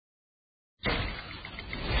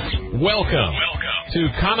Welcome to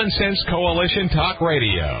Common Sense Coalition Talk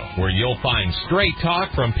Radio, where you'll find straight talk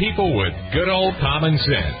from people with good old common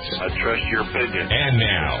sense. I trust your opinion. And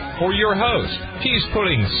now, for your host, he's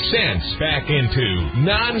putting sense back into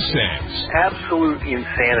nonsense. Absolute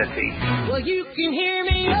insanity. Well, you can hear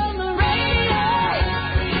me on the radio.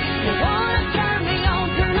 You want to turn me on,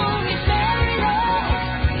 turn on your stereo.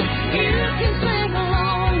 You can sing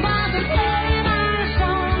along by the playing our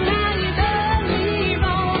song. Now you done me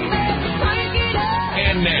wrong, baby, crank it up.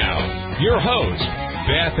 And now, your host,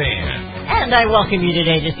 Beth Ann. And I welcome you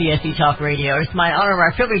today to CSE Talk Radio. It's my honor,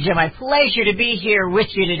 my privilege, and my pleasure to be here with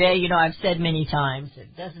you today. You know, I've said many times,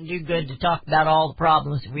 it doesn't do good to talk about all the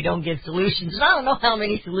problems if we don't give solutions. And I don't know how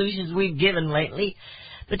many solutions we've given lately,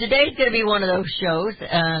 but today's going to be one of those shows,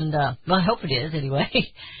 and, well, I hope it is anyway.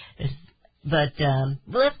 But, well,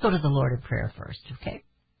 let's go to the Lord in prayer first, okay?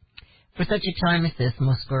 For such a time as this,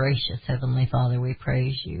 most gracious Heavenly Father, we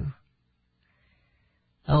praise you.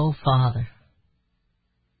 Oh, Father,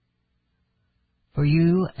 for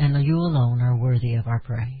you and you alone are worthy of our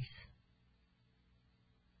praise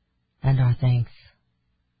and our thanks.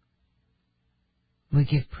 We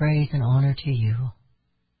give praise and honor to you,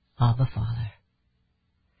 Abba Father.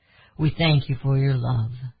 We thank you for your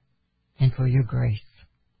love and for your grace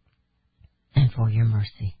and for your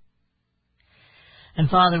mercy. And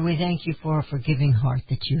Father, we thank you for a forgiving heart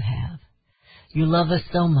that you have. You love us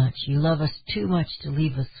so much. You love us too much to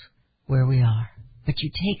leave us where we are, but you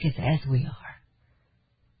take us as we are.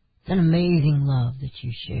 It's an amazing love that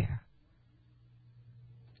you share,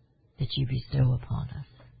 that you bestow upon us.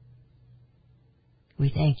 We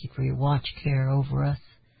thank you for your watch care over us.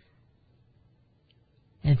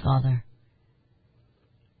 And Father,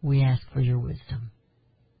 we ask for your wisdom.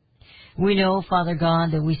 We know, Father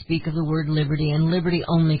God, that we speak of the word liberty, and liberty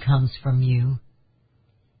only comes from you.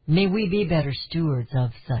 May we be better stewards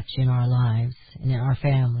of such in our lives, and in our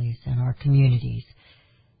families, and our communities,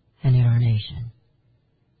 and in our nation.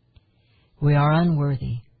 We are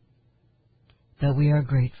unworthy, but we are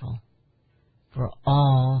grateful for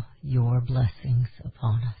all your blessings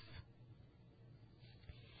upon us.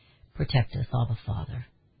 Protect us, Abba Father,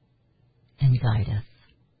 and guide us.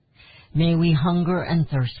 May we hunger and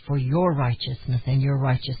thirst for your righteousness and your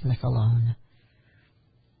righteousness alone.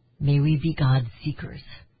 May we be God's seekers,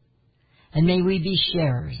 and may we be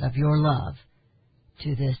sharers of your love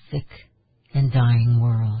to this sick and dying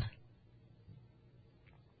world.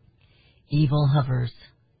 Evil hovers.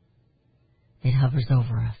 It hovers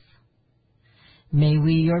over us. May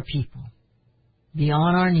we, your people, be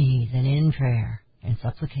on our knees and in prayer and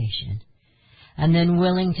supplication, and then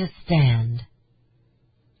willing to stand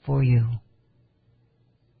for you.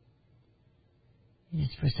 It is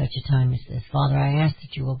for such a time as this. Father, I ask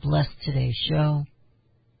that you will bless today's show,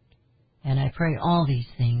 and I pray all these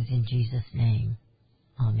things in Jesus' name.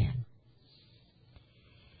 Amen.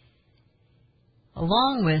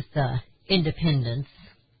 Along with independence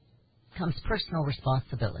comes personal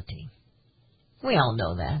responsibility. We all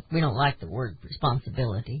know that. We don't like the word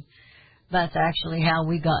responsibility. That's actually how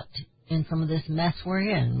we got in some of this mess we're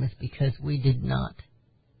in, was because we did not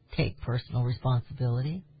take personal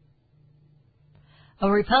responsibility. A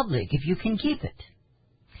republic, if you can keep it.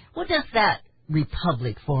 What does that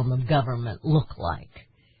republic form of government look like?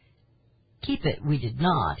 Keep it, we did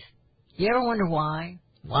not. You ever wonder why?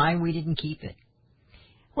 Why we didn't keep it?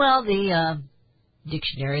 Well, the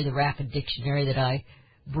dictionary, the rapid dictionary that I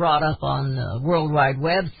brought up on the World Wide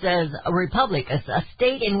Web says a republic is a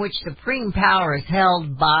state in which supreme power is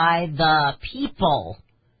held by the people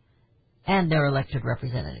and their elected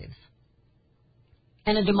representatives.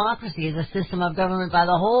 And a democracy is a system of government by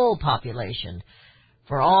the whole population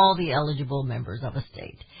for all the eligible members of a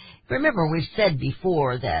state. Remember, we've said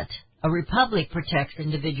before that a republic protects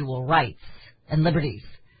individual rights and liberties.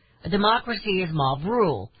 A democracy is mob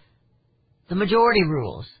rule. The majority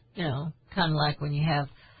rules, you know, kind of like when you have,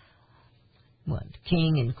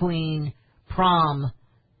 king and queen prom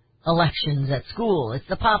elections at school. It's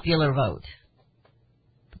the popular vote.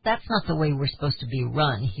 But that's not the way we're supposed to be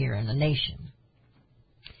run here in the nation.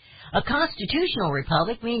 A constitutional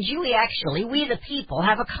republic means we the people,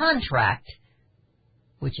 have a contract,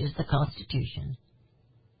 which is the Constitution,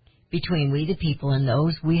 between we the people and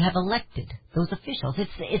those we have elected, those officials.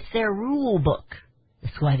 It's their rule book.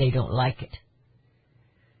 That's why they don't like it.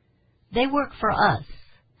 They work for us.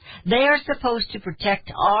 They are supposed to protect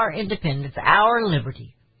our independence, our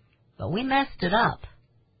liberty. But we messed it up.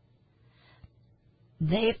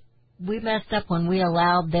 We messed up when we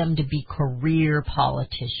allowed them to be career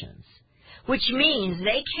politicians, which means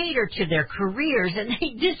they cater to their careers and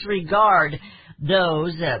they disregard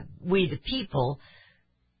those, we the people,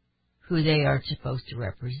 who they are supposed to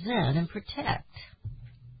represent and protect.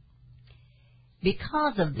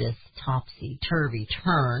 Because of this topsy-turvy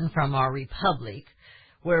turn from our republic,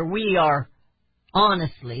 where we are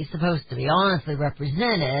supposed to be honestly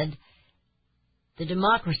represented, the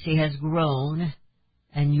democracy has grown,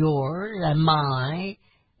 and yours and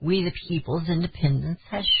we the people's independence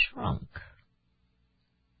has shrunk.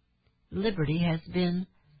 Liberty has been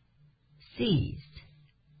seized.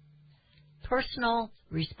 Personal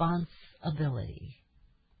responsibility.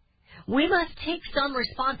 We must take some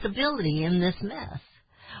responsibility in this mess.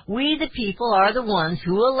 We, the people, are the ones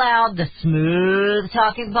who allowed the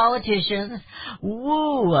smooth-talking politicians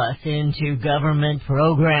woo us into government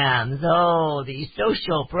programs. Oh, these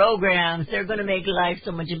social programs, they're going to make life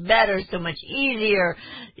so much better, so much easier.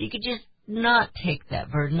 You could just not take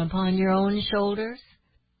that burden upon your own shoulders.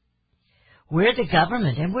 We're the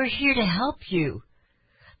government, and we're here to help you.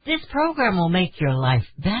 This program will make your life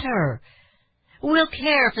better. We'll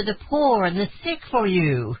care for the poor and the sick for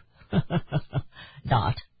you.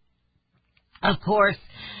 Not. Of course,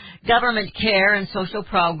 government care and social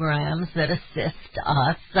programs that assist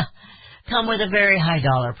us come with a very high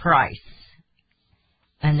dollar price.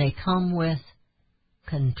 And they come with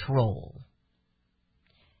control.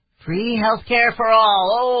 Free health care for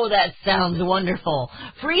all. Oh, that sounds wonderful.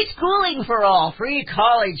 Free schooling for all. Free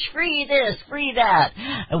college. Free this. Free that.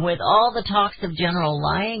 And with all the talks of general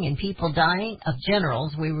lying and people dying, of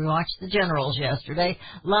generals, we watched the generals yesterday,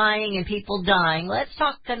 lying and people dying, let's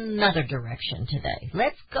talk another direction today.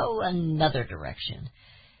 Let's go another direction.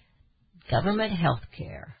 Government health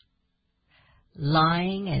care.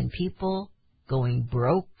 Lying and people going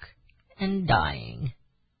broke and dying.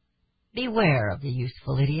 Beware of the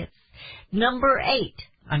useful idiots. Of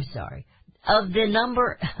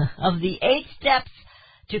the 8 steps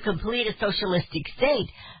to complete a socialistic state,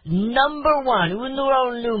 number 1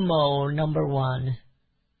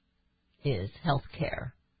 is health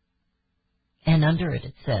care. And under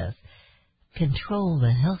it says, control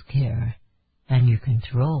the health care and you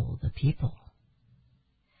control the people.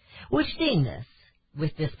 We've seen this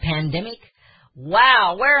with this pandemic.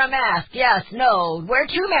 Wow, wear a mask. Yes, no. Wear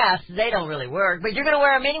 2 masks. They don't really work, but you're going to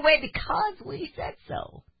wear them anyway because we said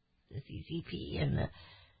so. The CCP and the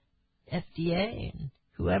FDA and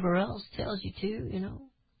whoever else tells you to,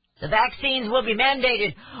 The vaccines will be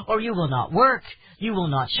mandated or you will not work. You will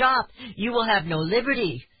not shop. You will have no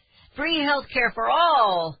liberty. Free health care for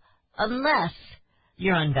all unless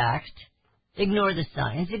you're unvaxxed. Ignore the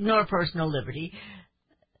science. Ignore personal liberty.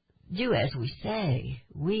 Do as we say.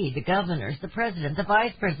 We, the governors, the president, the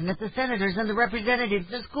vice president, the senators, and the representatives,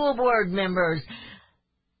 the school board members.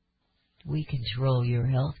 We control your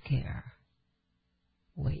health care.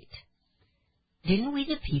 Wait. Didn't we,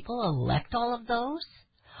 the people, elect all of those?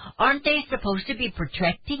 Aren't they supposed to be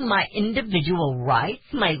protecting my individual rights,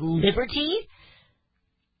 my liberty?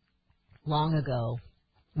 Long ago,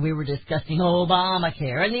 we were discussing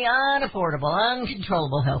Obamacare and the unaffordable,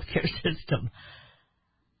 uncontrollable health care system.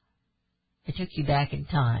 I took you back in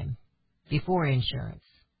time, before health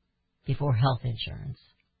insurance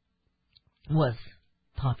was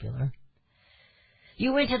popular.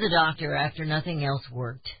 You went to the doctor after nothing else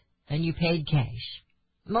worked, and you paid cash.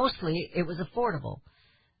 Mostly, it was affordable,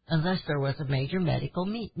 unless there was a major medical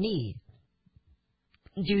need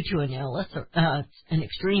due to an illness, or an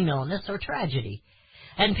extreme illness or tragedy.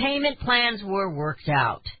 And payment plans were worked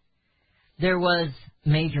out. There was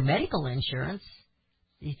major medical insurance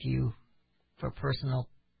if you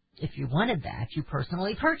wanted that, you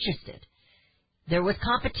personally purchased it. There was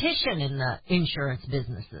competition in the insurance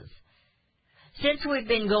businesses. Since we've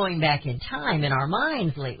been going back in time in our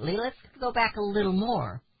minds lately, let's go back a little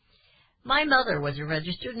more. My mother was a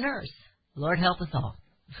registered nurse. Lord help us all.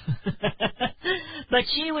 But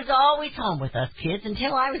she was always home with us kids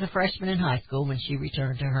until I was a freshman in high school when she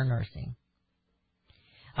returned to her nursing.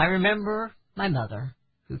 I remember my mother,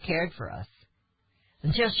 who cared for us,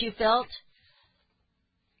 until she felt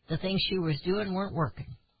the things she was doing weren't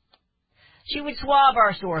working. She would swab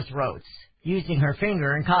our sore throats, using her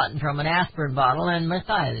finger and cotton from an aspirin bottle and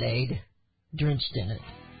methylate drenched in it.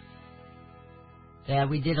 Yeah,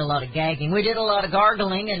 we did a lot of gagging. We did a lot of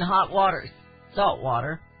gargling in hot waters, salt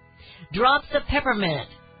water. Drops of peppermint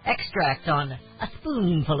extract on a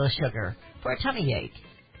spoonful of sugar for a tummy ache.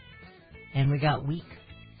 And we got weak,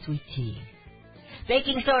 sweet tea.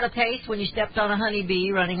 Baking soda paste when you stepped on a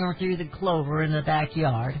honeybee running through the clover in the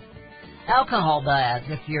backyard. Alcohol baths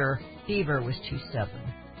if your fever was too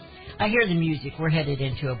stubborn. I hear the music. We're headed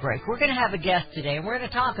into a break. We're going to have a guest today, and we're going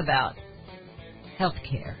to talk about health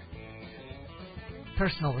care,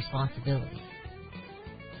 personal responsibility.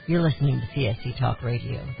 You're listening to CSC Talk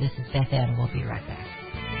Radio. This is Beth Ann, and we'll be right back.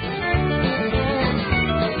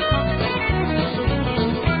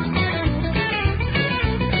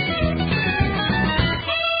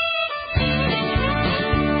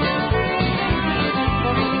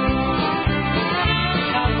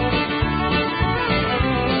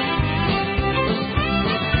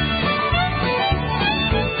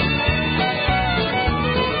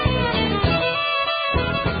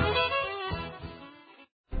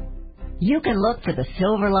 You can look for the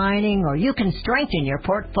silver lining, or you can strengthen your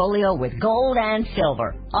portfolio with gold and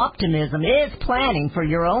silver. Optimism is planning for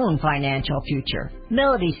your own financial future.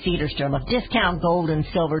 Melody Cedarstrom of Discount Gold and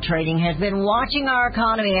Silver Trading has been watching our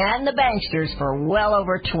economy and the banksters for well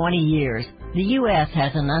over 20 years. The U.S.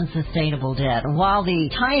 has an unsustainable debt, and while the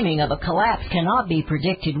timing of a collapse cannot be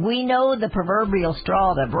predicted, we know the proverbial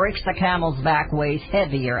straw that breaks the camel's back weighs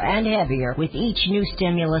heavier and heavier with each new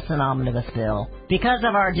stimulus and omnibus bill. Because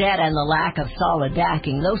of our debt and the lack of solid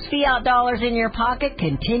backing, those fiat dollars in your pocket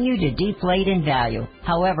continue to deflate in value.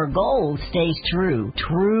 However, gold stays true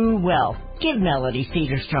wealth. Give Melody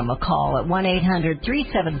Cedarstrom a call at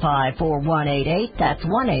 1-800-375-4188. That's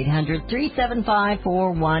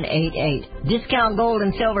 1-800-375-4188. Discount Gold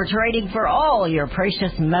and Silver Trading for all your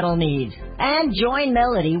precious metal needs. And join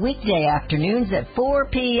Melody weekday afternoons at 4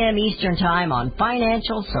 p.m. Eastern Time on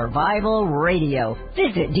Financial Survival Radio.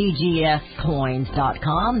 Visit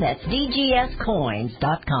DGScoins.com. That's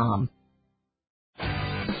DGScoins.com.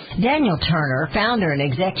 Daniel Turner, founder and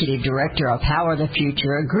executive director of Power the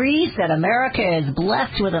Future, agrees that America is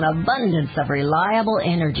blessed with an abundance of reliable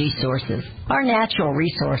energy sources. Our natural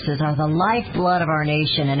resources are the lifeblood of our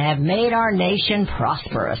nation and have made our nation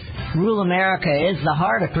prosperous. Rural America is the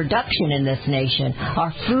heart of production in this nation.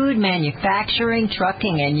 Our food, manufacturing,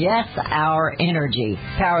 trucking, and yes, our energy.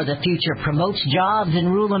 Power the Future promotes jobs in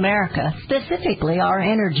rural America, specifically our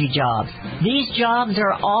energy jobs. These jobs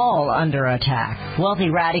are all under attack. Wealthy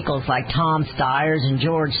radicals like Tom Stiers and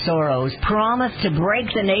George Soros promise to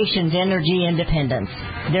break the nation's energy independence.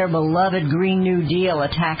 Their beloved Green New Deal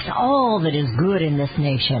attacks all that is good in this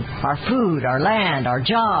nation. Our food, our land, our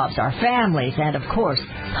jobs, our families, and of course,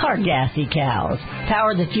 our gassy cows.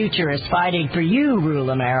 Power the Future is fighting for you, rural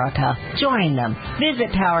America. Join them.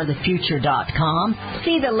 Visit PowerTheFuture.com.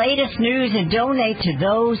 See the latest news and donate to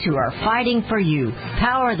those who are fighting for you.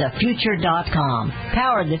 PowerTheFuture.com.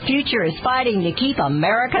 Power the Future is fighting to keep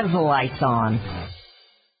America's lights on.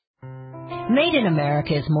 Made in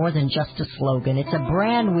America is more than just a slogan. It's a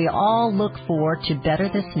brand we all look for to better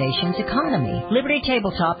this nation's economy. Liberty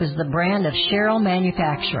Tabletop is the brand of Sherrill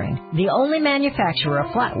Manufacturing, the only manufacturer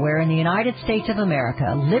of flatware in the United States of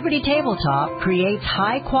America. Liberty Tabletop creates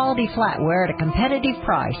high-quality flatware at a competitive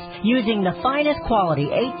price using the finest quality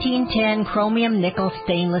 1810 chromium nickel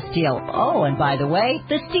stainless steel. Oh, and by the way,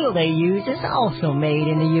 the steel they use is also made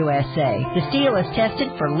in the USA. The steel is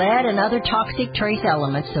tested for lead and other toxic trace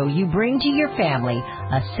elements, so you bring to your family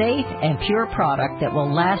a safe and pure product that will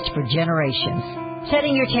last for generations.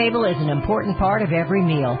 Setting your table is an important part of every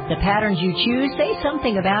meal. The patterns you choose say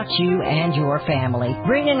something about you and your family.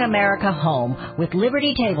 Bringing America home with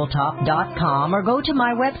LibertyTabletop.com, or go to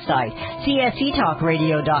my website,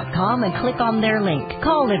 CSCTalkRadio.com, and click on their link.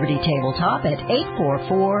 Call Liberty Tabletop at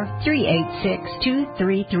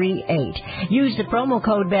 844-386-2338. Use the promo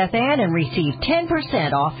code BethAnn and receive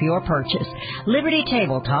 10% off your purchase.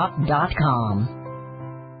 LibertyTabletop.com.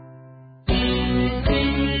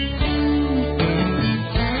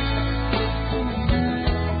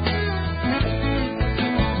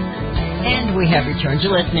 We have returned.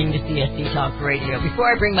 You're listening to CSC Talk Radio.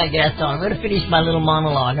 Before I bring my guest on, I'm going to finish my little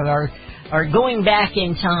monologue of our going back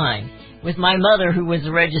in time with my mother, who was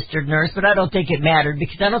a registered nurse, but I don't think it mattered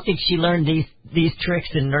because I don't think she learned these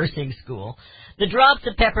tricks in nursing school. The drops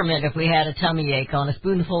of peppermint if we had a tummy ache, on a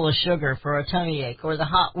spoonful of sugar for a tummy ache, or the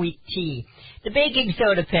hot wheat tea. The baking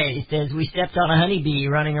soda paste as we stepped on a honeybee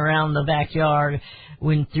running around the backyard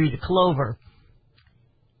through the clover.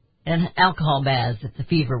 And alcohol baths if the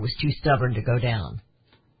fever was too stubborn to go down.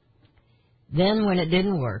 Then, when it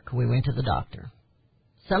didn't work, we went to the doctor.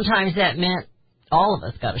 Sometimes that meant all of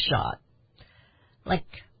us got a shot. Like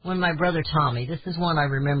when my brother Tommy, this is one I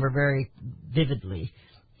remember very vividly,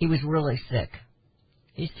 he was really sick.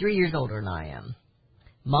 He's 3 years older than I am.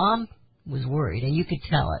 Mom was worried, and you could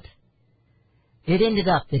tell it. It ended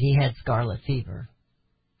up that he had scarlet fever.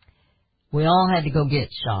 We all had to go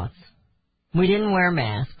get shots. We didn't wear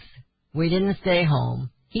masks. We didn't stay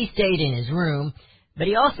home. He stayed in his room, but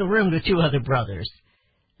he also roomed with 2 other brothers.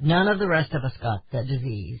 None of the rest of us got the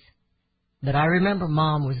disease. But I remember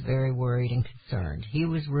Mom was very worried and concerned. He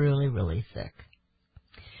was really, really sick.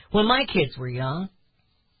 When my kids were young,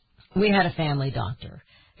 we had a family doctor.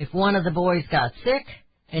 If one of the boys got sick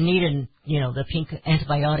and needed, the pink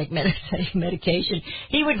antibiotic medication,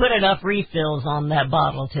 he would put enough refills on that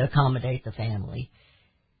bottle to accommodate the family.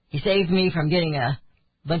 He saved me from getting a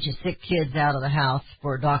bunch of sick kids out of the house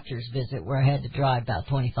for a doctor's visit where I had to drive about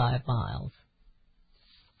 25 miles.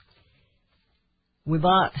 We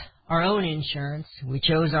bought our own insurance, we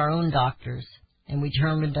chose our own doctors, and we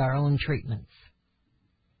determined our own treatments.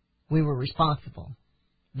 We were responsible.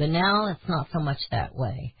 But now it's not so much that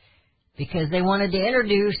way, because they wanted to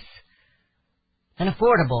introduce an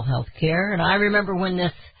affordable health care, and I remember when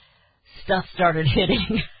this stuff started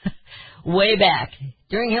hitting way back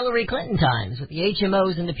during Hillary Clinton times with the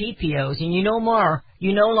HMOs and the PPOs, and you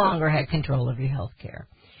no longer had control of your health care.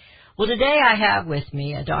 Well, today I have with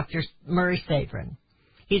me Dr. Murray Sabrin.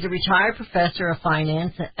 He's a retired professor of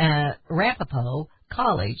finance at Arapahoe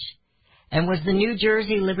College and was the New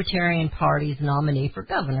Jersey Libertarian Party's nominee for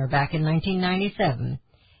governor back in 1997.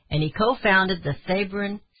 And he co-founded the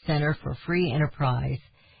Sabrin Center for Free Enterprise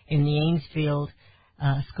in the Ainsfield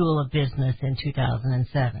School of Business in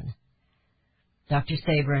 2007. Dr.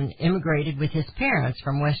 Sabrin immigrated with his parents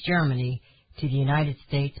from West Germany to the United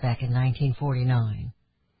States back in 1949.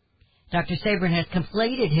 Dr. Sabrin has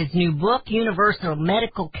completed his new book, Universal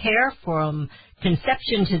Medical Care from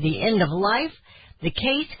Conception to the End of Life, The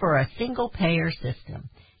Case for a Single-Payer System.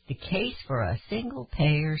 The Case for a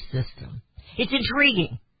Single-Payer System. It's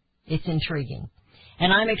intriguing. It's intriguing.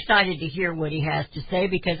 And I'm excited to hear what he has to say,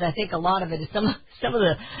 because I think a lot of it is some of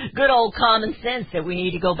the good old common sense that we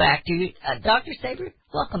need to go back to. Dr. Sabrin,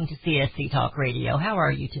 welcome to CSC Talk Radio. How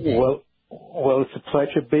are you today? Well, it's a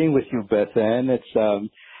pleasure being with you, Beth Ann.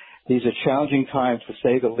 These are challenging times, to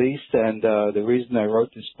say the least, and the reason I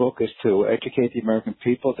wrote this book is to educate the American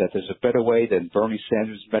people that there's a better way than Bernie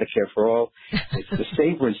Sanders' Medicare for All. It's the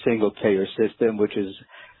Sabrin single-payer system, which is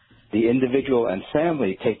the individual and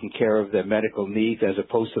family taking care of their medical needs as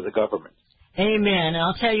opposed to the government. Amen.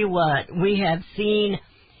 I'll tell you what, we have seen.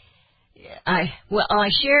 I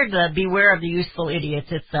shared the Beware of the Useful Idiots.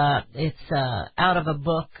 It's out of a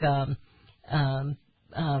book.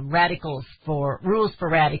 Rules for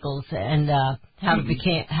Radicals, and how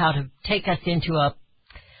to take us into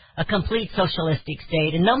a complete socialistic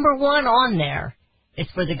state. And number one on there is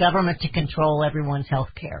for the government to control everyone's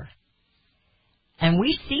health care. And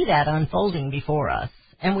we see that unfolding before us,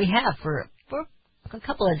 and we have for a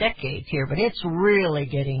couple of decades here, but it's really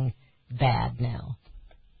getting bad now.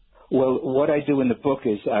 Well, what I do in the book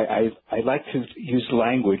is I like to use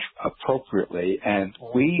language appropriately, and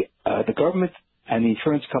the government and the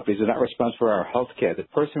insurance companies are not responsible for our health care. The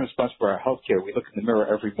person responsible for our health care, we look in the mirror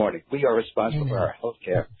every morning. We are responsible for our health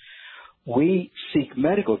care. We seek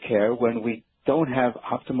medical care when we don't have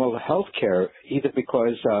optimal health care, either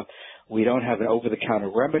because we don't have an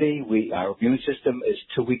over-the-counter remedy, our immune system is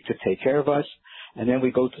too weak to take care of us, and then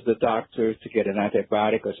we go to the doctor to get an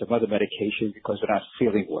antibiotic or some other medication because we're not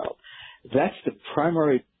feeling well. That's the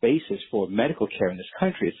primary basis for medical care in this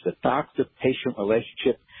country. It's the doctor-patient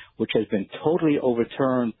relationship, which has been totally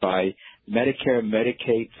overturned by Medicare,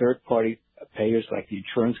 Medicaid, third-party payers like the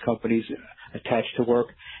insurance companies attached to work.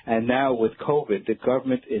 And now with COVID, the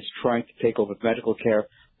government is trying to take over medical care,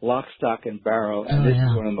 lock, stock, and barrel. And this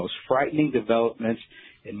is one of the most frightening developments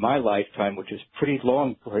in my lifetime, which is pretty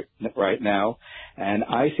long right now. And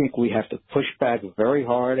I think we have to push back very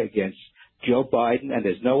hard against Joe Biden, and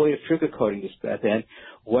there's no way of sugarcoating this, Beth Ann.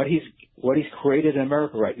 What he's created in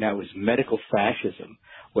America right now is medical fascism,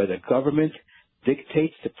 where the government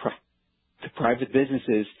dictates to private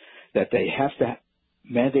businesses that they have to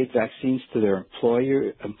mandate vaccines to their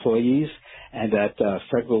employees, and that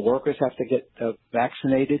federal workers have to get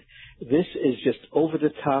vaccinated. This is just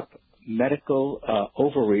over-the-top medical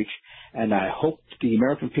overreach, and I hope the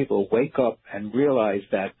American people wake up and realize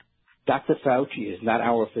that Dr. Fauci is not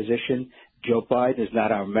our physician, Joe Biden is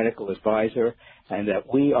not our medical advisor, and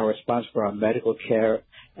that we are responsible for our medical care,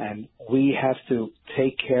 and we have to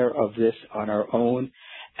take care of this on our own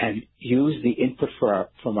and use the input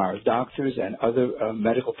from our doctors and other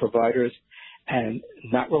medical providers, and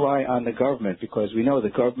not rely on the government, because we know the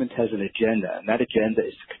government has an agenda, and that agenda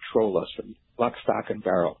is to control us from lock, stock, and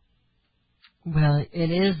barrel. Well, it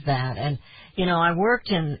is that, and I worked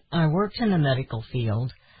in the medical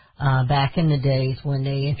field back in the days when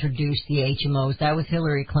they introduced the HMOs. That was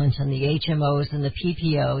Hillary Clinton, the HMOs and the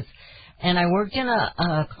PPOs. And I worked in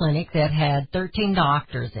a clinic that had 13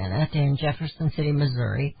 doctors in it in Jefferson City,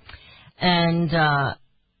 Missouri. And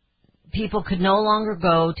people could no longer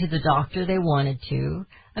go to the doctor they wanted to.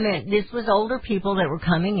 I mean, this was older people that were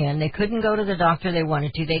coming in. They couldn't go to the doctor they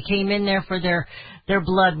wanted to. They came in there for their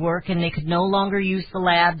blood work, and they could no longer use the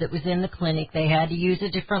lab that was in the clinic. They had to use a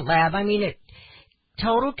different lab. I mean,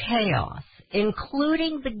 total chaos,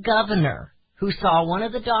 including the governor who saw one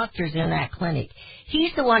of the doctors in that clinic.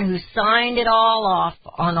 He's the one who signed it all off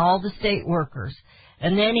on all the state workers.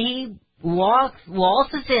 And then he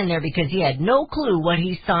waltzes in there because he had no clue what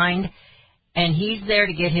he signed, and he's there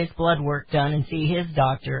to get his blood work done and see his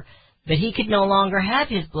doctor, but he could no longer have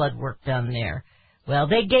his blood work done there. Well,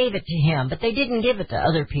 they gave it to him, but they didn't give it to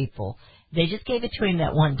other people. They just gave it to him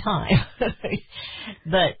that one time.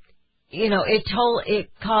 But, you know, it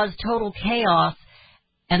caused total chaos,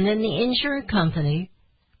 and then the insurance company,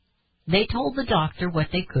 they told the doctor what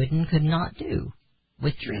they could and could not do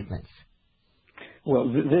with treatments. Well,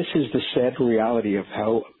 this is the sad reality of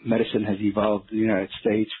how medicine has evolved in the United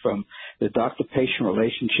States, from the doctor-patient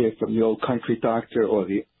relationship, from the old country doctor or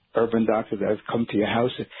the urban doctor that has come to your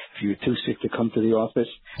house if you're too sick to come to the office.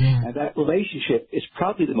 Yeah. And that relationship is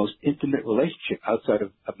probably the most intimate relationship outside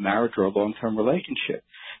of marriage or a long-term relationship,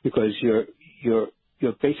 because you're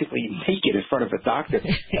basically naked in front of a doctor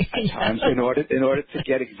at times in order to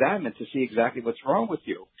get examined to see exactly what's wrong with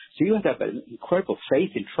you. So you have to have an incredible faith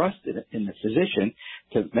and trust in the physician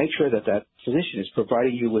to make sure that physician is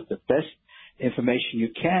providing you with the best information you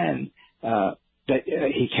can, that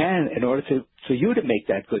he can, in order for you to make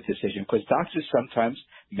that good decision. Because doctors sometimes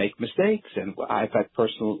make mistakes, and I've had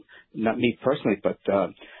not me personally, but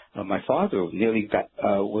my father nearly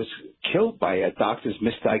was killed by a doctor's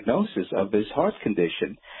misdiagnosis of his heart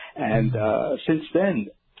condition. And since then,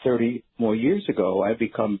 30 more years ago, I've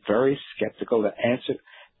become very skeptical to answer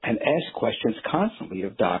and ask questions constantly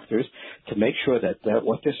of doctors to make sure that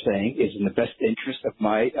what they're saying is in the best interest of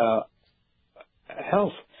my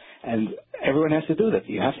health. And everyone has to do that.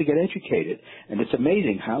 You have to get educated. And it's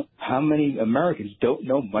amazing how many Americans don't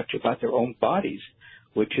know much about their own bodies,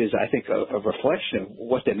 which is, I think, a reflection of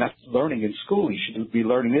what they're not learning in school. You should be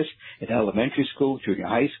learning this in elementary school, junior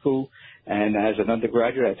high school. And as an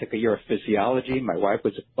undergraduate, I took a year of physiology. My wife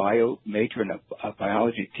was a bio major and a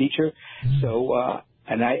biology teacher. So,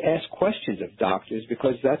 and I ask questions of doctors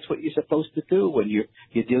because that's what you're supposed to do when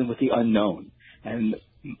you're dealing with the unknown. And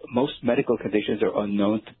most medical conditions are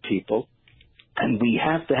unknown to people. And we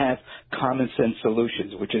have to have common sense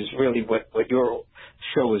solutions, which is really what your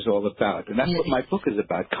show is all about. And that's what my book is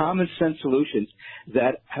about, common sense solutions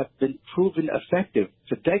that have been proven effective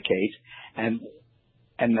for decades.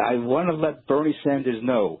 And I want to let Bernie Sanders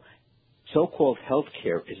know, so-called health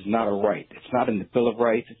care is not a right. It's not in the Bill of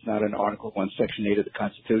Rights. It's not in Article 1, Section 8 of the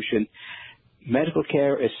Constitution. Medical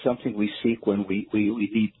care is something we seek when we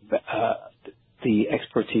need the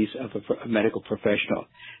expertise of a medical professional.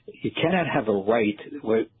 You cannot have a right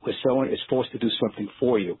where someone is forced to do something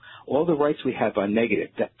for you. All the rights we have are negative,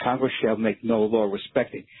 that Congress shall make no law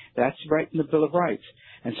respecting. That's right in the Bill of Rights.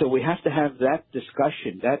 And so we have to have that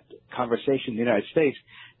discussion, that conversation in the United States,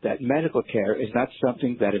 that medical care is not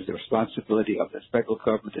something that is the responsibility of the federal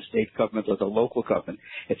government, the state government, or the local government.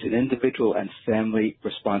 It's an individual and family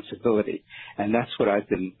responsibility. And that's what I've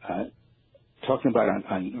been talking about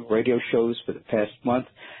on radio shows for the past month,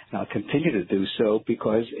 and I'll continue to do so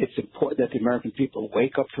because it's important that the American people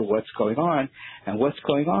wake up to what's going on. And what's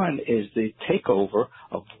going on is the takeover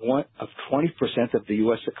of 20% of the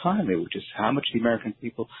U.S. economy, which is how much the American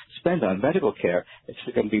people spend on medical care. It's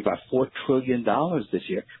going to be about $4 trillion this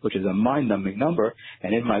year, which is a mind-numbing number.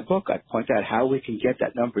 And in my book, I point out how we can get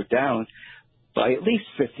that number down by at least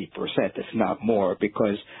 50%, if not more,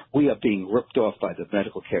 because we are being ripped off by the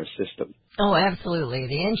medical care system. Oh, absolutely.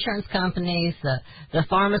 The insurance companies, the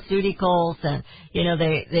pharmaceuticals, and, you know,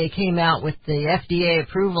 they came out with the FDA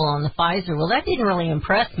approval on the Pfizer. Well, that didn't really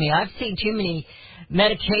impress me. I've seen too many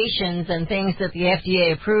medications and things that the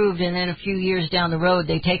FDA approved, and then a few years down the road,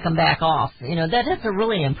 they take them back off. You know, that doesn't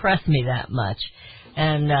really impress me that much.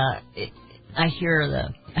 And I hear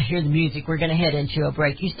the music. We're going to head into a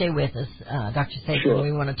break. You stay with us, Dr. Sabrin. Sure.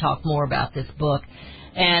 We want to talk more about this book.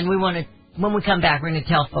 And we want to, when we come back, we're going to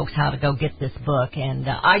tell folks how to go get this book. And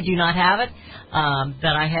I do not have it,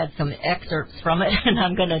 but I had some excerpts from it, and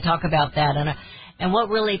I'm going to talk about that. And what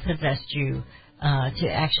really possessed you to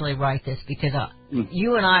actually write this, because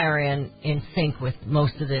you and I are in sync with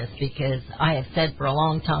most of this, because I have said for a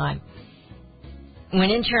long time, when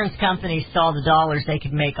insurance companies saw the dollars they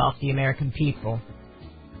could make off the American people,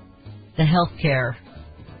 the health care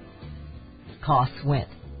costs went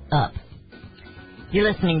up. You're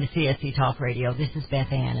listening to CSC Talk Radio. This is Beth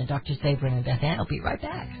Ann, and Dr. Sabrin and Beth Ann will be right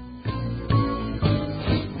back.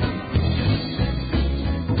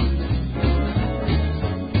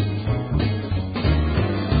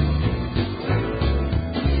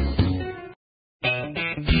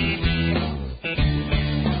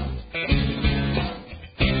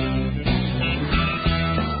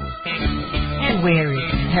 we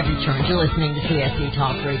have returned. You're listening to CSE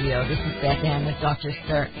Talk Radio. This is Beth Ann with Dr.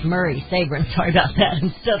 Murray Sabrin. Sorry about that.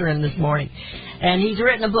 I'm stuttering this morning. And he's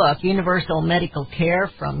written a book, Universal Medical Care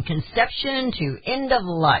from Conception to End of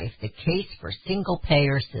Life, the Case for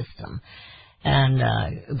Single-Payer System.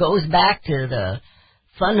 And goes back to the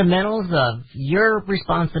fundamentals of your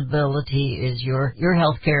responsibility is your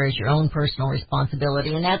health care is your own personal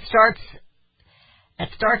responsibility. And that starts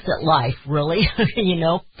at life, really. You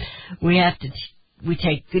know, we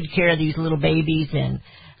take good care of these little babies and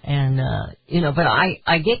you know, but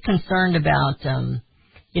I get concerned about,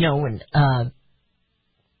 you know, when,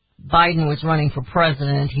 Biden was running for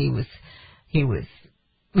president, he was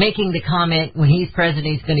making the comment when he's president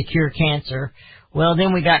he's going to cure cancer. Well,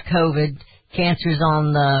 then we got COVID. Cancer's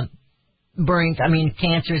on the brink. I mean,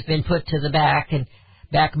 cancer's been put to the back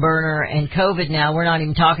burner, and COVID now, we're not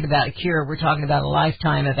even talking about a cure. We're talking about a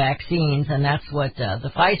lifetime of vaccines, and that's what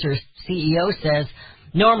the Pfizer CEO says.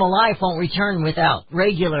 Normal life won't return without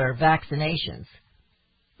regular vaccinations.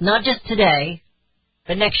 Not just today,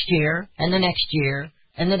 but next year, and the next year,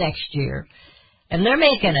 and the next year. And they're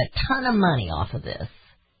making a ton of money off of this.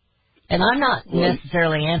 And I'm not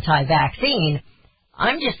necessarily anti-vaccine.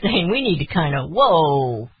 I'm just saying we need to kind of,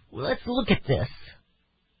 let's look at this.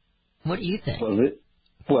 What do you think?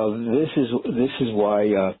 Well, this is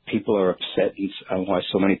why people are upset and why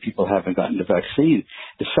so many people haven't gotten the vaccine.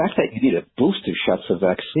 The fact that you need a booster shot for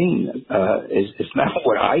vaccine is not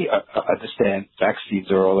what I understand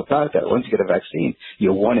vaccines are all about. That once you get a vaccine,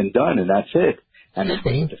 you're one and done, and that's it. And the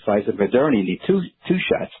Pfizer Moderna, you need two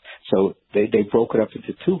shots. So they broke it up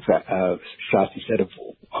into two shots instead of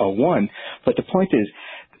one. But the point is,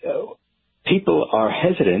 people are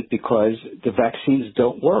hesitant because the vaccines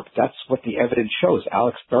don't work. That's what the evidence shows.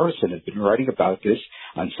 Alex Berenson has been writing about this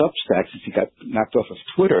on Substack since he got knocked off of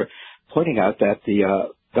Twitter, pointing out that the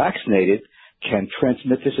vaccinated can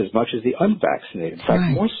transmit this as much as the unvaccinated. In fact,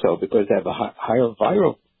 more so because they have a higher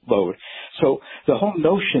viral load. So the whole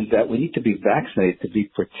notion that we need to be vaccinated to be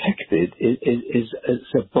protected is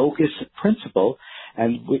a bogus principle,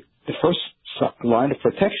 and the first line of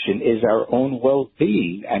protection is our own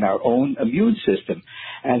well-being and our own immune system.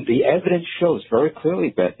 And the evidence shows very clearly,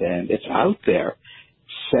 Beth, and it's out there,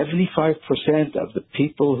 75% of the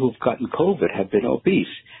people who've gotten COVID have been obese.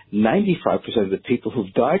 95% of the people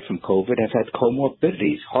who've died from COVID have had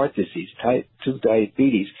comorbidities, heart disease, type 2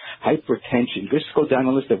 diabetes, hypertension. Just go down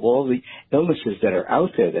a list of all the illnesses that are out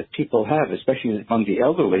there that people have, especially among the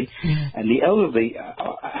elderly. And the elderly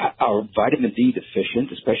are vitamin D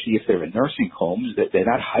deficient, especially if they're in nursing homes, that they're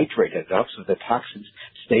not hydrated enough so the toxins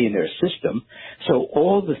stay in their system. So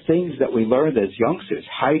all the things that we learned as youngsters,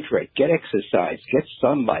 hydrate, get exercise, get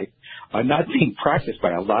sunlight, are not being practiced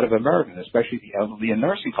by a lot of Americans, especially the elderly in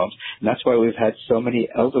nursing homes. And that's why we've had so many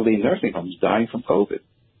elderly in nursing homes dying from COVID.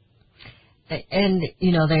 And,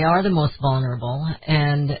 you know, they are the most vulnerable,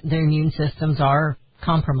 and their immune systems are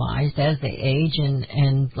compromised as they age.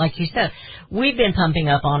 And like you said, we've been pumping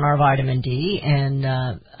up on our vitamin D and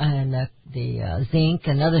the zinc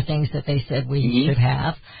and other things that they said we should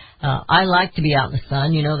have. I like to be out in the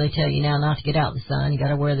sun. You know, they tell you now not to get out in the sun. You got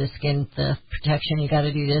to wear the skin protection. You got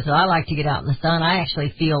to do this. So I like to get out in the sun. I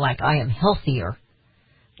actually feel like I am healthier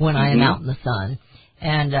when I am out in the sun.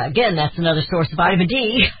 And again, that's another source of vitamin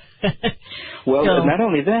D. Well, so, not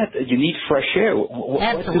only that, you need fresh air.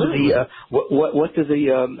 Absolutely. What do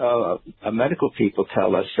the medical people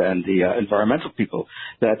tell us and the environmental people?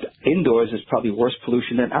 That indoors is probably worse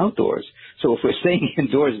pollution than outdoors. So if we're staying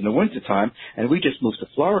indoors in the wintertime, and we just moved to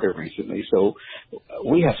Florida recently, so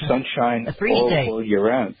we have sunshine all year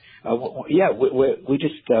round. We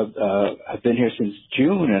just have been here since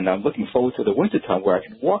June, and I'm looking forward to the wintertime where I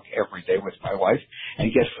can walk every day with my wife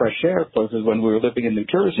and get fresh air. Because when we were living in New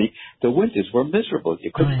Jersey, the winters were miserable.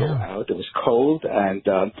 You couldn't go out. It was cold, and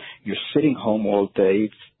you're sitting home all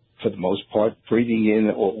day for the most part, breathing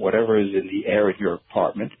in or whatever is in the air in your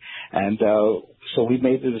apartment. And so we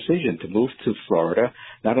made the decision to move to Florida,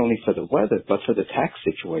 not only for the weather, but for the tax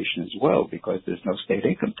situation as well, because there's no state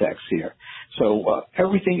income tax here. So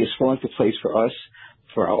everything is falling into place for us,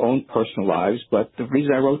 for our own personal lives. But the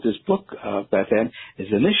reason I wrote this book, Beth Ann, is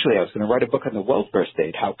initially I was going to write a book on the welfare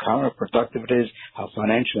state, how counterproductive it is, how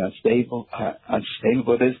financially unsustainable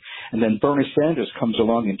it is. And then Bernie Sanders comes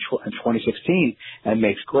along in 2016 and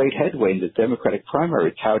makes great headway in the Democratic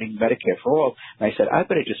primary, touting Medicare for all. And I said, I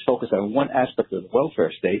better just focus on one aspect of the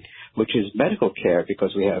welfare state, which is medical care,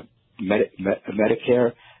 because we have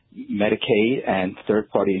Medicare, Medicaid, and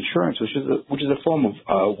third-party insurance, which is a form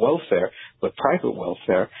of welfare, but private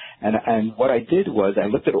welfare. And what I did was I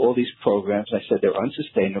looked at all these programs. I said they're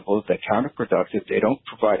unsustainable, they're counterproductive, they don't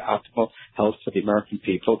provide optimal health for the American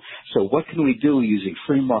people. So what can we do using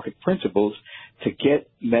free market principles to get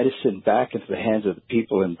medicine back into the hands of the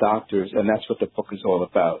people and doctors? And that's what the book is all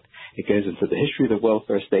about. It goes into the history of the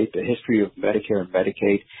welfare state, the history of Medicare and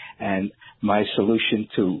Medicaid, and my solution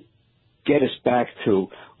to get us back to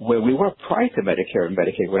where we were prior to Medicare and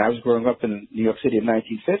Medicaid. When I was growing up in New York City in the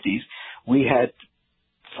 1950s, we had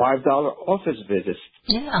 $5 office visits,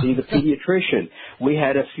 see the pediatrician. We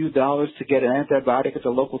had a few dollars to get an antibiotic at the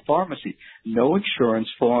local pharmacy. No insurance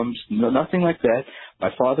forms, nothing like that.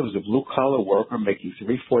 My father was a blue-collar worker making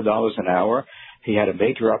 $3-4 an hour. He had a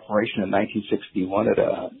major operation in 1961 at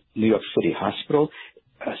a New York City hospital.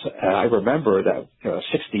 I remember that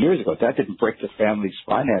 60 years ago, that didn't break the family's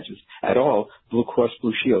finances at all. Blue Cross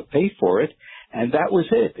Blue Shield paid for it, and that was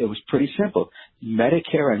it. It was pretty simple.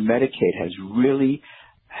 Medicare and Medicaid has really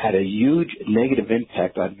had a huge negative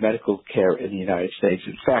impact on medical care in the United States.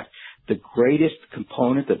 In fact, the greatest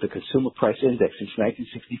component of the Consumer Price Index since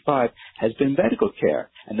 1965 has been medical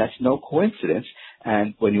care, and that's no coincidence.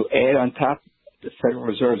 And when you add on top the Federal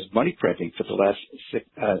Reserve's money printing for the last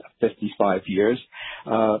 55 years,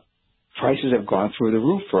 prices have gone through the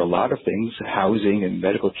roof for a lot of things, housing and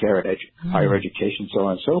medical care and higher education, so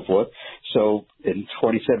on and so forth. So in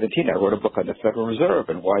 2017, I wrote a book on the Federal Reserve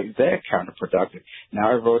and why they're counterproductive. Now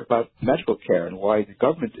I wrote about medical care and why the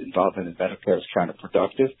government involvement in medical care is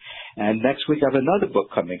counterproductive. And next week I have another book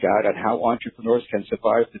coming out on how entrepreneurs can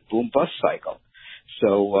survive the boom-bust cycle.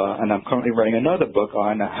 So, and I'm currently writing another book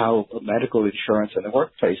on how medical insurance in the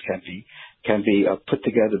workplace can be put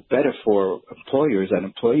together better for employers and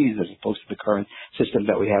employees as opposed to the current system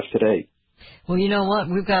that we have today. Well, you know what?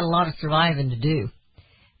 We've got a lot of surviving to do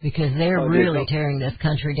because they're really tearing this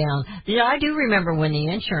country down. Yeah, I do remember when the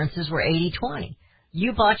insurances were 80-20.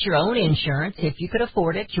 You bought your own insurance. If you could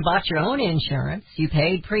afford it, you bought your own insurance. You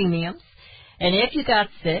paid premiums. And if you got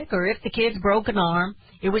sick or if the kids broke an arm,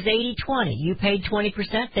 it was 80-20. You paid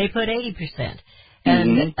 20%, they put 80%.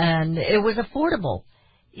 And it was affordable.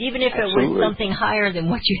 Even if it was something higher than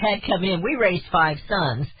what you had come in. We raised 5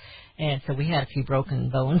 sons, and so we had a few broken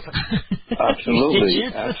bones. Absolutely,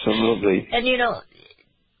 absolutely. And, you know,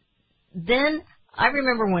 then I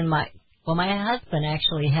remember when my husband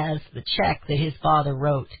actually has the check that his father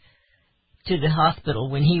wrote to the hospital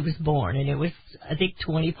when he was born, and it was, I think,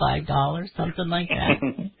 $25, something like that.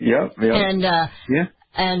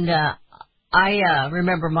 And I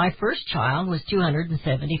remember my first child was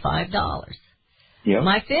 $275.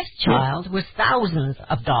 My 5th child was thousands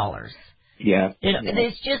of dollars.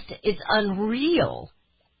 It's unreal.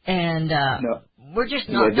 And we're just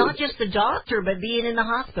not just the doctor, but being in the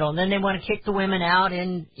hospital. And then they want to kick the women out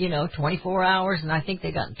in, 24 hours. And I think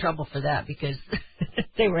they got in trouble for that because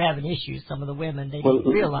they were having issues, some of the women. They didn't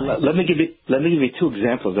realize. Let me give you 2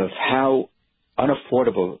 examples of how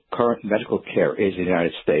unaffordable current medical care is in the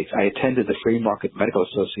United States. I attended the Free Market Medical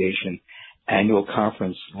Association annual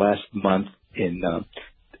conference last month in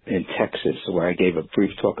Texas, where I gave a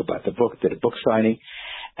brief talk about the book, did a book signing,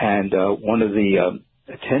 and one of the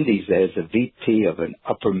attendees there is a VP of an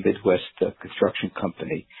upper Midwest construction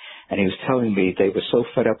company, and he was telling me they were so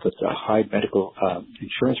fed up with the high medical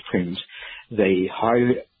insurance premiums, they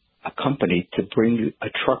hired a company to bring a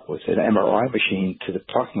truck with an MRI machine to the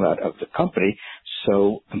parking lot of the company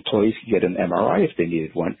so employees could get an MRI if they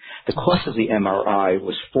needed one. The cost of the MRI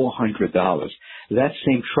was $400. That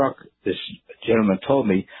same truck, this gentleman told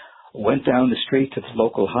me, went down the street to the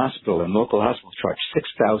local hospital, and local hospital charged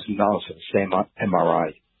 $6,000 for the same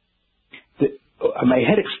MRI. My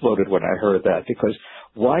head exploded when I heard that, because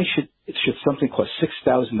why should something cost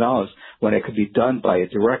 $6,000 when it could be done by a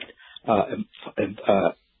direct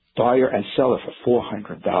buyer and seller for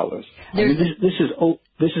 $400? I mean, this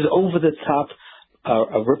is over the top,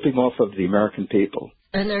 ripping off of the American people.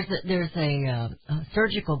 And there's a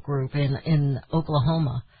surgical group in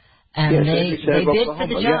Oklahoma, and they bid for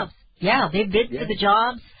the jobs. Yeah, they bid for the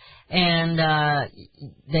jobs, and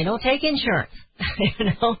they don't take insurance.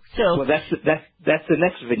 So well, that's the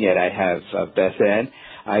next vignette I have, Beth Ann.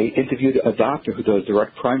 I interviewed a doctor who does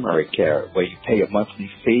direct primary care, where you pay a monthly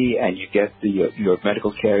fee and you get your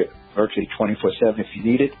medical care virtually 24/7 if you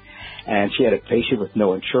need it. And she had a patient with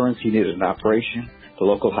no insurance. He needed an operation. The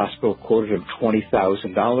local hospital quoted him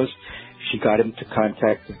 $20,000. She got him to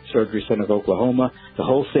contact the Surgery Center of Oklahoma. The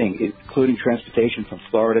whole thing, including transportation from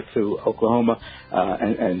Florida to Oklahoma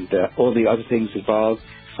and all the other things involved,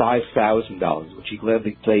 $5,000, which he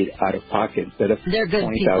gladly paid out of pocket instead of They're good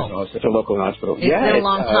 $20,000 at the local hospital. It's been a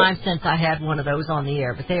long time since I had one of those on the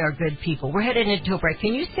air, but they are good people. We're headed into a break.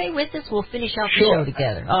 Can you stay with us? We'll finish out the show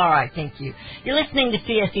together. All right, thank you. You're listening to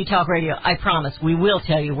CSC Talk Radio. I promise we will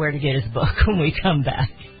tell you where to get his book when we come back.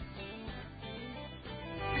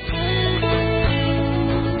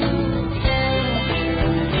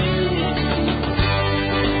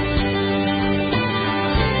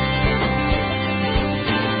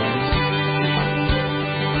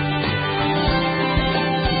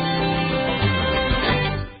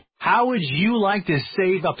 How would you like to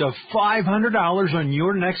save up to $500 on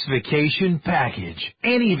your next vacation package?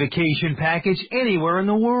 Any vacation package anywhere in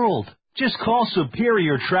the world. Just call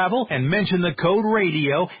Superior Travel and mention the code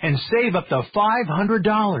RADIO and save up to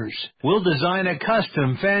 $500. We'll design a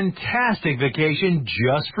custom, fantastic vacation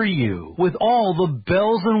just for you with all the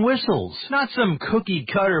bells and whistles. Not some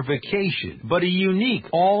cookie-cutter vacation, but a unique,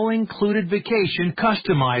 all-included vacation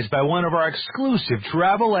customized by one of our exclusive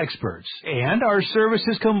travel experts. And our service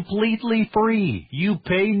is completely free. You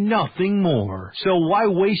pay nothing more. So why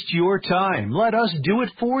waste your time? Let us do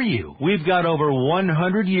it for you. We've got over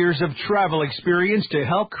 100 years of travel experience to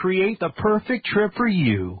help create the perfect trip for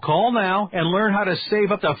you. Call now and learn how to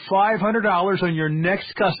save up to $500 on your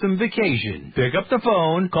next custom vacation. Pick up the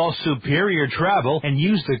phone, call Superior Travel, and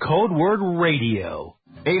use the code word RADIO.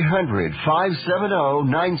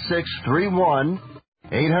 800-570-9631.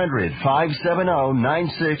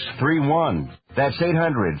 800-570-9631. That's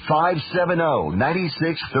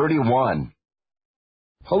 800-570-9631.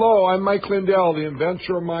 Hello, I'm Mike Lindell, the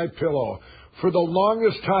inventor of MyPillow. For the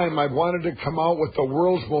longest time, I've wanted to come out with the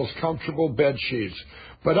world's most comfortable bed sheets.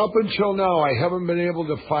 But up until now, I haven't been able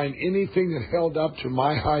to find anything that held up to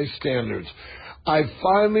my high standards. I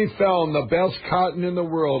finally found the best cotton in the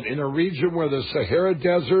world in a region where the Sahara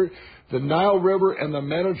Desert, the Nile River, and the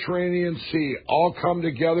Mediterranean Sea all come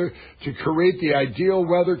together to create the ideal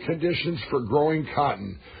weather conditions for growing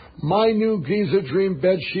cotton. My new Giza Dream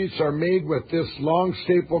bed sheets are made with this long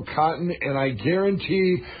staple cotton, and I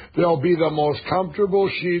guarantee they'll be the most comfortable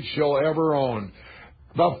sheets you'll ever own.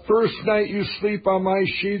 The first night you sleep on my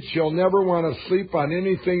sheets, you'll never want to sleep on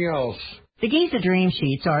anything else. The Giza Dream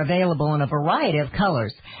Sheets are available in a variety of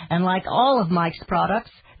colors, and like all of Mike's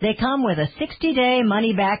products, they come with a 60-day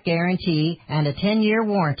money-back guarantee and a 10-year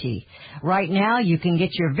warranty. Right now, you can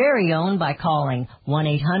get your very own by calling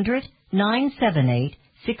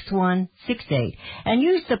 1-800-978-6168 and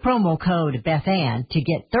use the promo code BethAnn to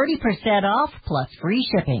get 30% off plus free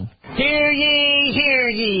shipping. Hear ye, hear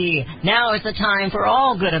ye. Now is the time for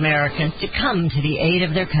all good Americans to come to the aid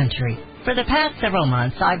of their country. For the past several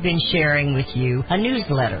months, I've been sharing with you a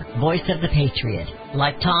newsletter, Voice of the Patriot.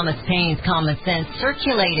 Like Thomas Paine's Common Sense,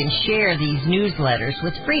 circulate and share these newsletters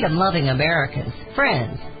with freedom-loving Americans,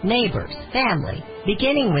 friends, neighbors, family.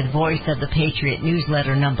 Beginning with Voice of the Patriot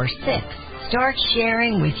newsletter number 6. Start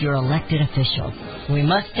sharing with your elected officials. We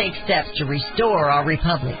must take steps to restore our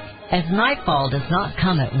republic. As nightfall does not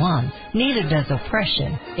come at once, neither does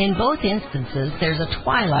oppression. In both instances, there's a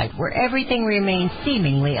twilight where everything remains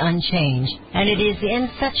seemingly unchanged. And it is in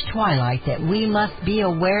such twilight that we must be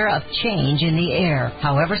aware of change in the air,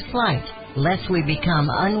 however slight, lest we become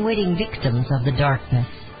unwitting victims of the darkness,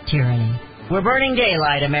 tyranny. We're burning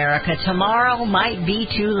daylight, America. Tomorrow might be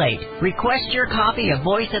too late. Request your copy of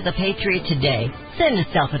Voice of the Patriot today. Send a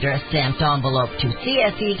self-addressed stamped envelope to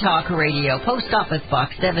CSE Talk Radio, Post Office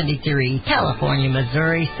Box 73, California,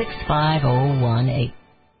 Missouri 65018.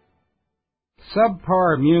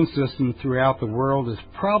 Subpar immune system throughout the world is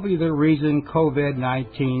probably the reason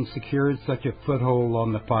COVID-19 secured such a foothold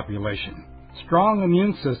on the population. Strong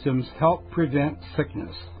immune systems help prevent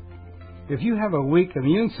sickness. If you have a weak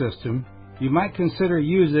immune system, you might consider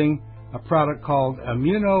using a product called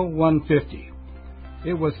Immuno 150.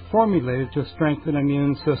 It was formulated to strengthen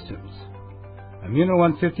immune systems. Immuno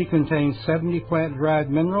 150 contains 70 plant-derived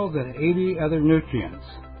minerals and 80 other nutrients.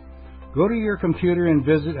 Go to your computer and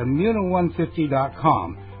visit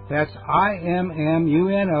Immuno150.com. That's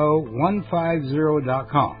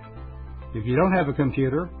IMMUNO150.com. If you don't have a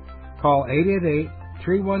computer, call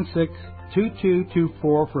 888-316-2224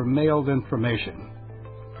 for mailed information.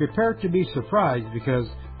 Prepare to be surprised because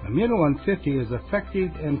Immuno 150 is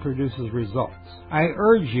effective and produces results. I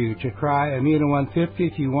urge you to try Immuno 150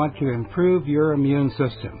 if you want to improve your immune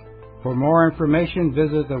system. For more information,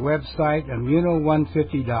 visit the website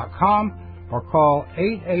Immuno150.com or call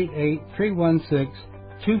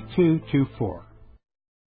 888-316-2224.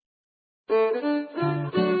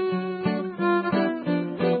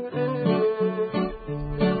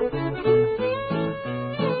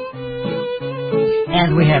 And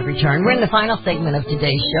And we have returned. We're in the final segment of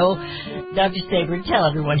today's show. Dr. Sabrin, tell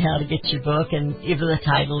everyone how to get your book and give the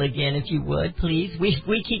title again, if you would, please.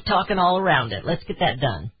 We keep talking all around it. Let's get that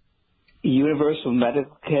done. Universal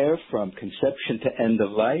medical care from conception to end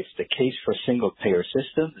of life, the case for single-payer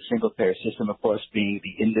system. The single-payer system, of course, being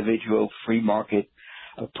the individual free market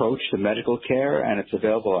approach to medical care, and it's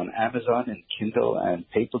available on Amazon in Kindle and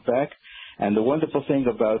paperback. And the wonderful thing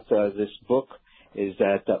about this book is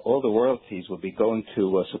that all the royalties will be going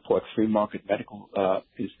to support free market medical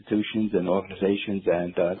institutions and organizations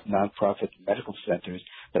and nonprofit medical centers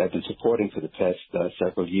that I've been supporting for the past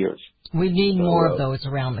several years. We need more of those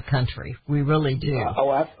around the country. We really do.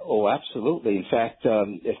 Absolutely. In fact,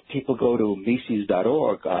 if people go to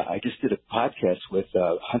Mises.org, I just did a podcast with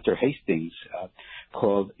Hunter Hastings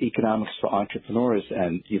called Economics for Entrepreneurs,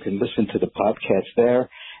 and you can listen to the podcast there.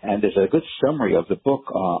 And there's a good summary of the book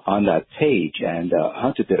on that page. And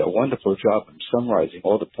Hunter did a wonderful job of summarizing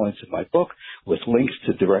all the points of my book with links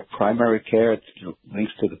to direct primary care,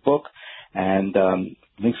 links to the book, and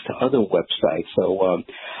links to other websites. So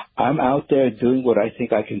I'm out there doing what I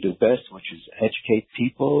think I can do best, which is educate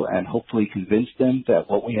people and hopefully convince them that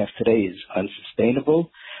what we have today is unsustainable,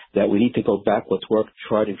 that we need to go back what's worked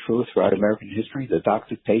tried and true throughout American history, the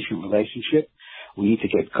doctor-patient relationship. We need to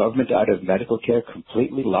get government out of medical care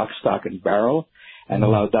completely, lock, stock, and barrel, and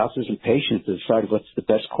allow doctors and patients to decide what's the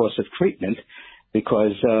best course of treatment,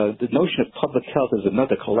 because the notion of public health is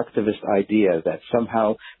another collectivist idea that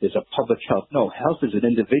somehow there's a public health. No, health is an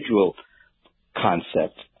individual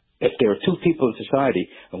concept. If there are two people in society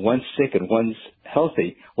and one's sick and one's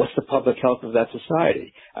healthy, what's the public health of that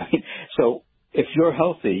society? I mean, so if you're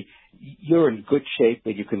healthy, you're in good shape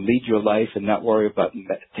and you can lead your life and not worry about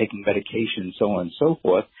taking medication and so on and so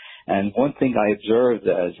forth. And one thing I observed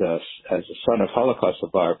as a son of Holocaust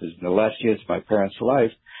survivors in the last years of my parents'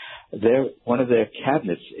 life, one of their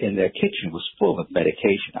cabinets in their kitchen was full of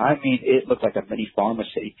medication. I mean, it looked like a mini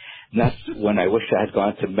pharmacy. And that's when I wish I had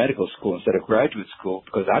gone to medical school instead of graduate school,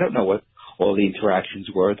 because I don't know what all the interactions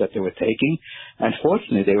were that they were taking.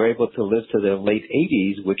 Unfortunately, they were able to live to their late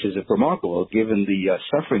 80s, which is remarkable given the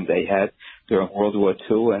suffering they had during World War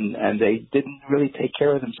II, and they didn't really take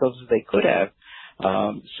care of themselves as they could have.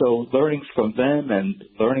 So learning from them and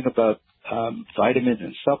learning about vitamins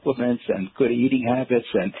and supplements and good eating habits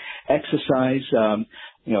and exercise,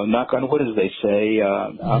 knock on wood, as they say,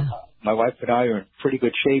 my wife and I are in pretty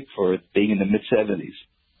good shape for being in the mid-70s.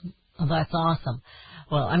 Oh, that's awesome.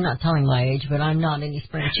 Well, I'm not telling my age, but I'm not any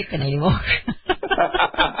spring chicken anymore.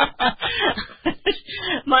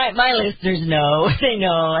 my listeners know. They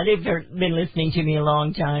know. They've been listening to me a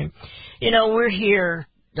long time. We're here,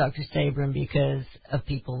 Dr. Sabrin, because of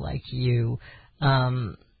people like you.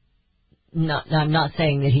 I'm not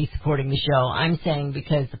saying that he's supporting the show. I'm saying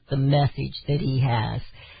because of the message that he has.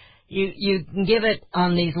 You can give it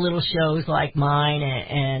on these little shows like mine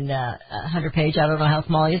and Hunter Page. I don't know how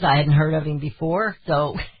small he is. I hadn't heard of him before.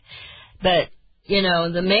 But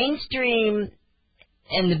the mainstream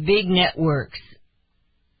and the big networks,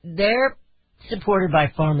 they're supported by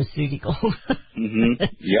pharmaceuticals mm-hmm.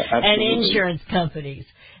 Yeah, absolutely. and insurance companies.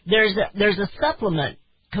 There's a supplement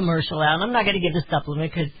commercial out, and I'm not going to give the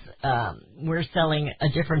supplement because we're selling a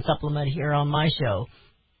different supplement here on my show.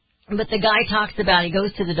 But the guy talks about, he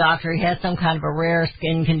goes to the doctor, he has some kind of a rare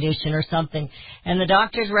skin condition or something, and the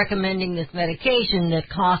doctor's recommending this medication that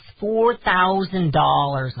costs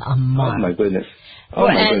 $4,000 a month. Oh, my goodness.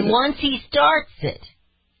 Once he starts it,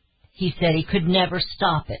 he said he could never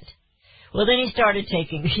stop it. Well, then he started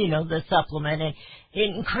taking, the supplement, and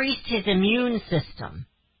it increased his immune system.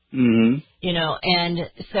 Mm-hmm.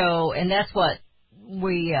 And that's what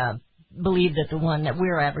we believe that the one that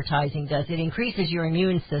we're advertising does. It increases your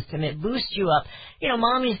immune system. It boosts you up.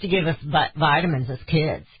 Mom used to give us vitamins as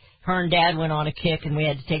kids. Her and Dad went on a kick, and we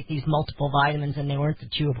had to take these multiple vitamins, and they weren't the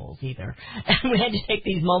chewables either. And we had to take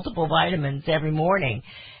these multiple vitamins every morning.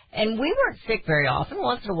 And we weren't sick very often.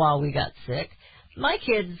 Once in a while we got sick. My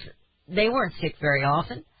kids, they weren't sick very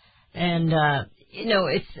often. And,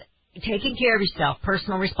 it's taking care of yourself,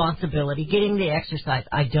 personal responsibility, getting the exercise.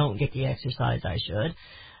 I don't get the exercise I should.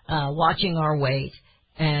 Watching our weight,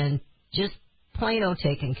 and just plain old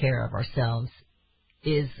taking care of ourselves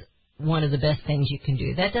is one of the best things you can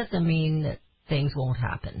do. That doesn't mean that things won't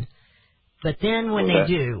happen. But then when they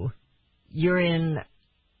do, you're in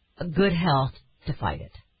good health to fight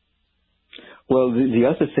it. Well, the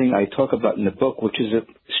other thing I talk about in the book, which is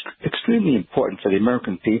extremely important for the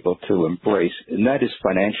American people to embrace, and that is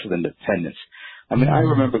financial independence. I mean, I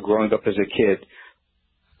remember growing up as a kid,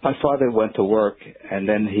 my father went to work, and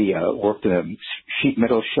then he worked in a sheet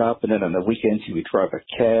metal shop, and then on the weekends he would drive a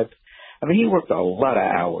cab. I mean, he worked a lot of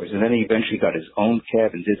hours, and then he eventually got his own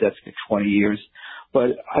cab and did that for 20 years.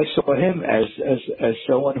 But I saw him as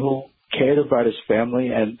someone who cared about his family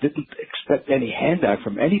and didn't expect any handout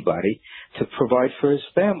from anybody to provide for his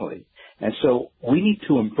family. And so we need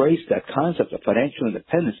to embrace that concept of financial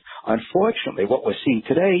independence. Unfortunately, what we're seeing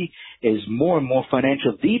today is more and more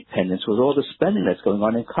financial dependence with all the spending that's going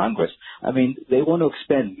on in Congress. I mean, they want to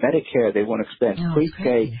expand Medicare, they want to expand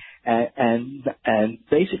pre-K, and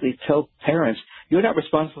basically tell parents, you're not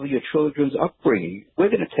responsible for your children's upbringing. We're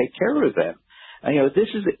going to take care of them. And, this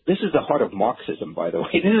is the heart of Marxism, by the way.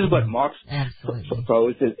 This is what Marx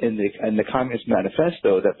proposed in the Communist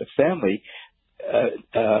Manifesto, that the family,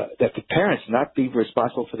 that the parents not be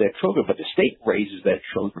responsible for their children, but the state raises their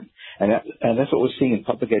children. And that's what we're seeing in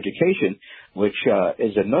public education, which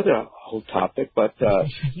is another whole topic. But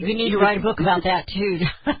you need to write a book about that too,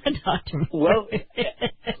 Dr. Well,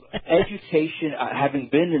 education. Having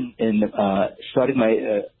been in starting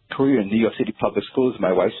my career in New York City public schools,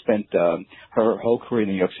 my wife spent her whole career in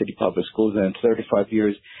New York City public schools and 35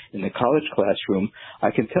 years in the college classroom.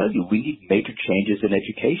 I can tell you we need major changes in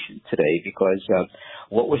education today, because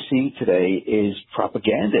what we're seeing today is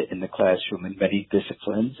propaganda in the classroom in many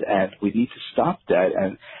disciplines, and we need to stop that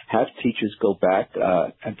and have teachers go back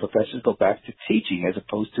and professors go back to teaching as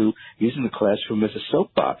opposed to using the classroom as a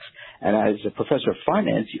soapbox. And as a professor of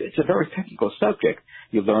finance, it's a very technical subject.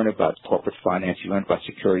 You learn about corporate finance, you learn about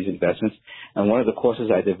securities investments, and one of the courses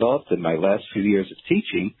I developed in my last few years of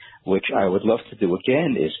teaching, which I would love to do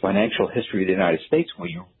again, is Financial History of the United States, where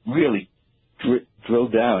you really drill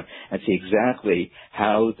down and see exactly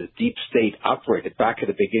how the deep state operated back at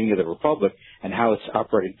the beginning of the Republic and how it's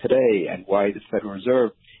operating today, and why the Federal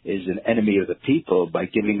Reserve is an enemy of the people by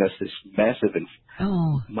giving us this massive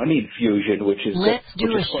money infusion, which is... Let's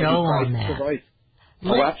do a show on that.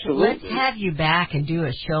 Absolutely. Let's have you back and do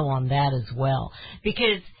a show on that as well.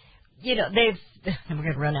 Because, we're going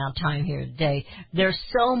to run out of time here today. There's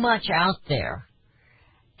so much out there,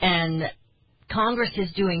 and Congress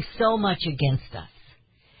is doing so much against us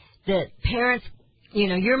that parents,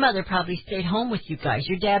 your mother probably stayed home with you guys.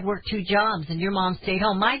 Your dad worked 2 jobs, and your mom stayed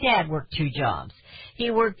home. My dad worked 2 jobs. He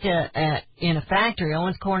worked in a factory,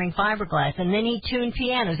 Owens Corning Fiberglass, and then he tuned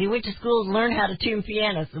pianos. He went to school to learn how to tune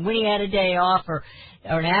pianos. And when he had a day off or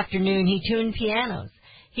an afternoon, he tuned pianos.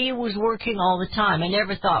 He was working all the time. I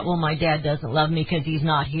never thought, well, my dad doesn't love me because he's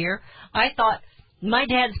not here. I thought, my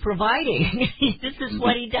dad's providing. This is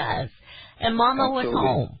what he does. And Mama was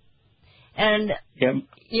home. And,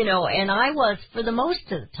 and I was for the most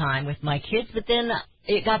of the time with my kids, but then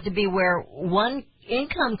it got to be where one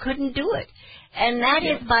income couldn't do it. And that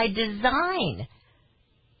is by design,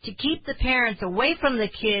 to keep the parents away from the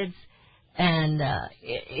kids, and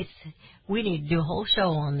we need to do a whole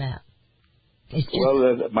show on that.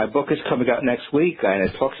 My book is coming out next week, and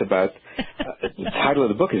it talks about, the title of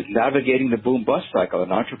the book is Navigating the Boom Bust Cycle,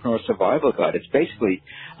 an Entrepreneur Survival Guide. It's basically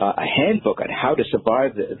a handbook on how to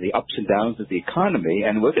survive the ups and downs of the economy,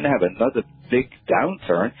 and we're going to have another big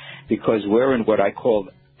downturn because we're in what I call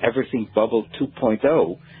everything bubble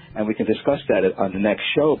 2.0, and we can discuss that on the next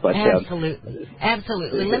show. But absolutely.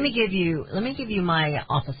 Let me give you my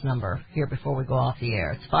office number here before we go off the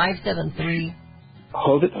air. It's 573.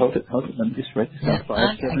 Hold it. Let me just write this down.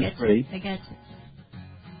 573. I got you.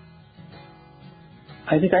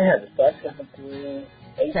 I think I had it.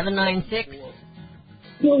 573. 796.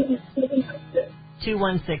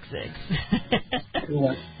 2166.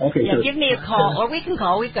 Okay. Give me a call, or we can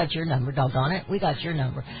call. We've got your number, doggone it. We got your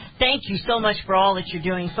number. Thank you so much for all that you're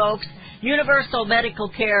doing, folks. Universal medical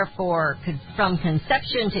care from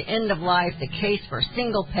conception to end of life, the case for a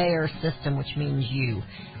single-payer system, which means you.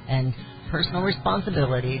 And personal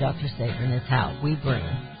responsibility, Dr. Sabrin, is how we bring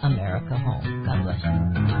America home. God bless you.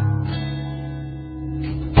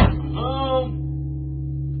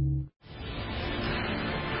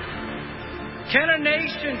 Can a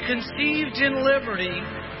nation conceived in liberty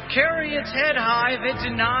carry its head high if it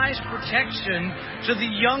denies protection to the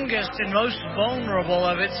youngest and most vulnerable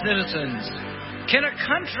of its citizens? Can a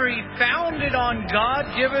country founded on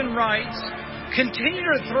God-given rights continue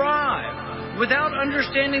to thrive without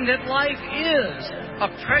understanding that life is a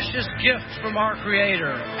precious gift from our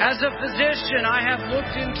Creator? As a physician, I have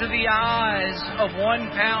looked into the eyes of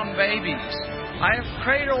 1-pound babies. I have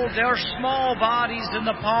cradled their small bodies in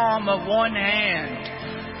the palm of one hand.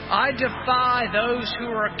 I defy those who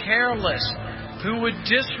are careless, who would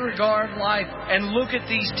disregard life and look at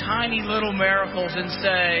these tiny little miracles and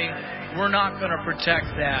say, we're not going to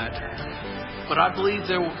protect that. But I believe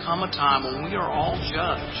there will come a time when we are all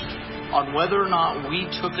judged on whether or not we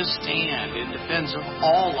took a stand in defense of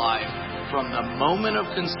all life from the moment of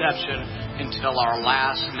conception until our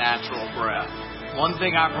last natural breath. One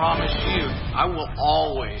thing I promise you, I will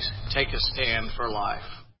always take a stand for life.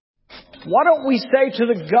 Why don't we say to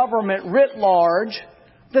the government writ large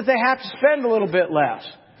that they have to spend a little bit less?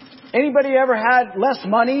 Anybody ever had less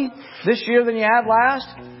money this year than you had last?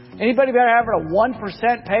 Anybody ever have a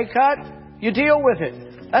 1% pay cut? You deal with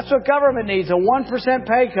it. That's what government needs, a 1%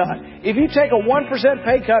 pay cut. If you take a 1%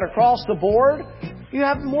 pay cut across the board, you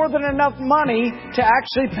have more than enough money to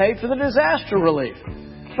actually pay for the disaster relief.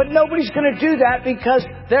 But nobody's going to do that because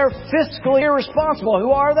they're fiscally irresponsible.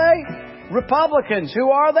 Who are they? Republicans. Who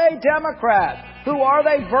are they? Democrats. Who are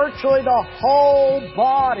they? Virtually the whole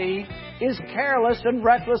body is careless and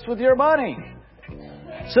reckless with your money.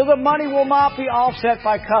 So the money will not be offset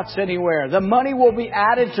by cuts anywhere. The money will be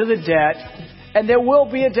added to the debt, and there will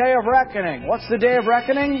be a day of reckoning. What's the day of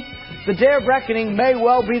reckoning? The day of reckoning may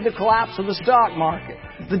well be the collapse of the stock market.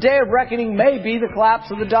 The day of reckoning may be the collapse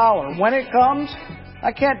of the dollar. When it comes,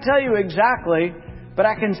 I can't tell you exactly, but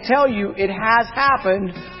I can tell you it has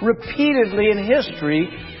happened repeatedly in history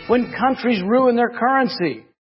when countries ruin their currency.